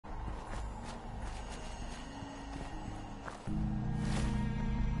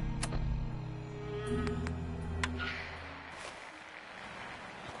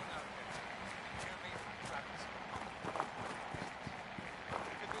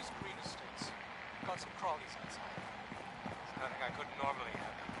some crawlies outside. It's nothing I couldn't normally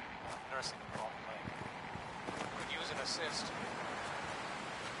handle. I'm nursing a broken leg. Could use an assist.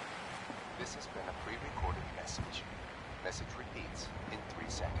 This has been a pre-recorded message. Message repeats in 3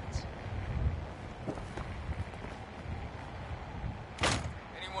 seconds.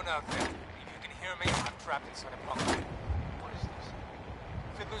 Anyone out there? If you can hear me, I'm trapped inside a bunker. What is this?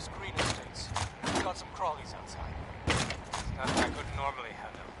 Fiddlers Green Estates. Got some crawlies outside. It's nothing I couldn't normally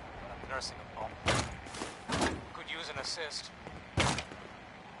handle, but I'm nursing a bump. Could use an assist.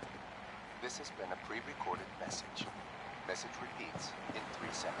 This has been a pre-recorded message. Message repeats in 3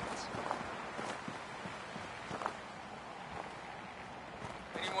 seconds.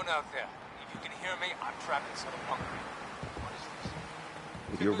 Anyone out there? If you can hear me, I'm trapped inside a bunker. What is this?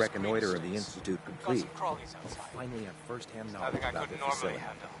 With your reconnoiter of the Institute complete, Got some crawlies outside. finally have first-hand It's knowledge nothing I about the couldn't normally facility.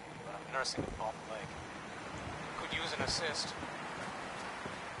 handle, but I'm nursing a bum leg. Could use an assist.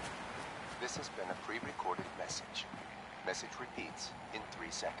 This has been a pre-recorded message. Message repeats in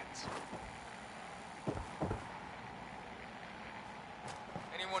 3 seconds.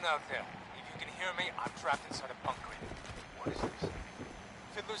 Anyone out there? If you can hear me, I'm trapped inside a bunker. What is this?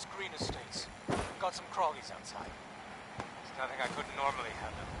 Fiddlers Green Estates. Got some crawlies outside. It's nothing I couldn't normally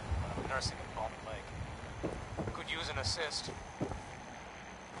handle, but I'm nursing a bum leg. Could use an assist.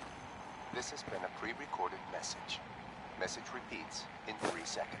 This has been a pre-recorded message. Message repeats in 3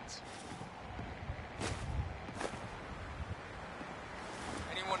 seconds.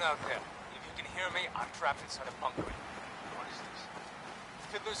 Anyone out there? If you can hear me, I'm trapped inside a bunker. What is this?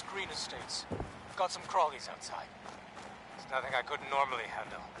 Fiddlers Green Estates. Got some crawlies outside. It's nothing I couldn't normally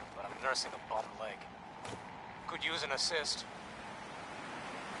handle, but I'm nursing a bum leg. Could use an assist.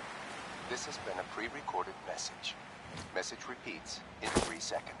 This has been a pre-recorded message. Message repeats in 3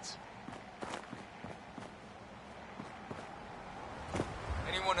 seconds.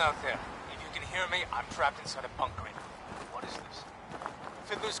 Anyone out there? If you can hear me, I'm trapped inside a bunker. What is this?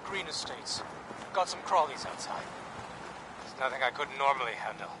 Fiddlers Green Estates. Got some crawlies outside. It's nothing I couldn't normally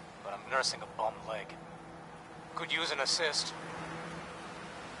handle, but I'm nursing a bum leg. Could use an assist.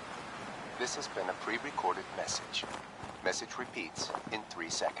 This has been a pre-recorded message. Message repeats in 3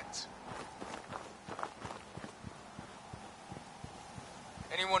 seconds.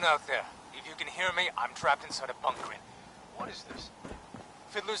 Anyone out there? If you can hear me, I'm trapped inside a bunker. What is this?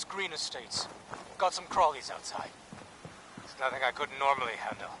 Fiddlers Green Estates. Got some crawlies outside. It's nothing I couldn't normally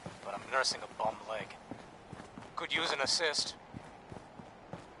handle, but I'm nursing a bum leg. Could use an assist.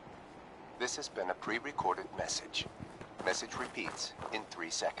 This has been a pre-recorded message. Message repeats in 3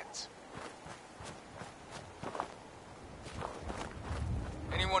 seconds.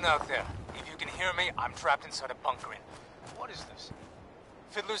 Anyone out there? If you can hear me, I'm trapped inside a bunker. What is this?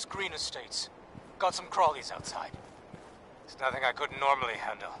 Fiddlers Green Estates. Got some crawlies outside. It's nothing I couldn't normally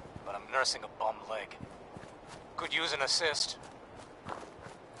handle, but I'm nursing a bum leg. Could use an assist.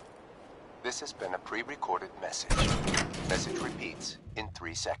 This has been a pre-recorded message. Message repeats in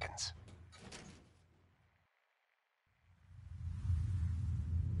 3 seconds.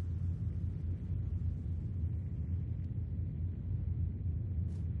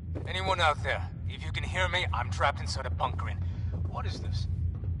 Anyone out there? If you can hear me, I'm trapped inside a bunker. What is this?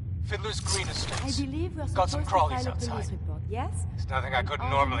 Fiddlers Green Estates. I believe we're Got some supposed to crawlies file a police outside. report, yes? It's nothing I And couldn't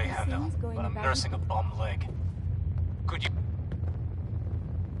all normally the handle, things going but I'm about nursing it. a bum leg. Could you...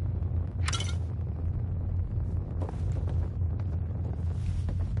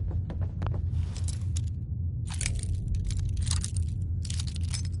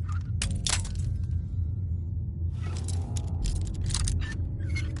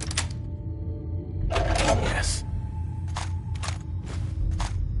 Yes.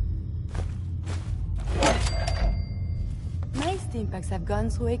 My steam packs have gone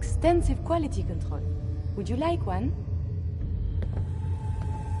through extensive quality control. Would you like one?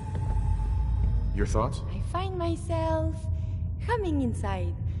 Your thoughts? I find myself humming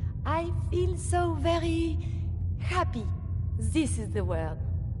inside. I feel so very happy. This is the word.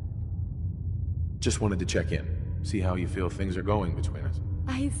 Just wanted to check in. See how you feel things are going between us.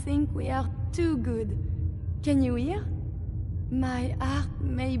 I think we are too good. Can you hear? My heart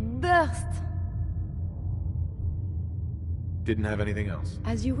may burst. Didn't have anything else.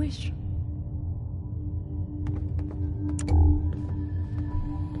 As you wish.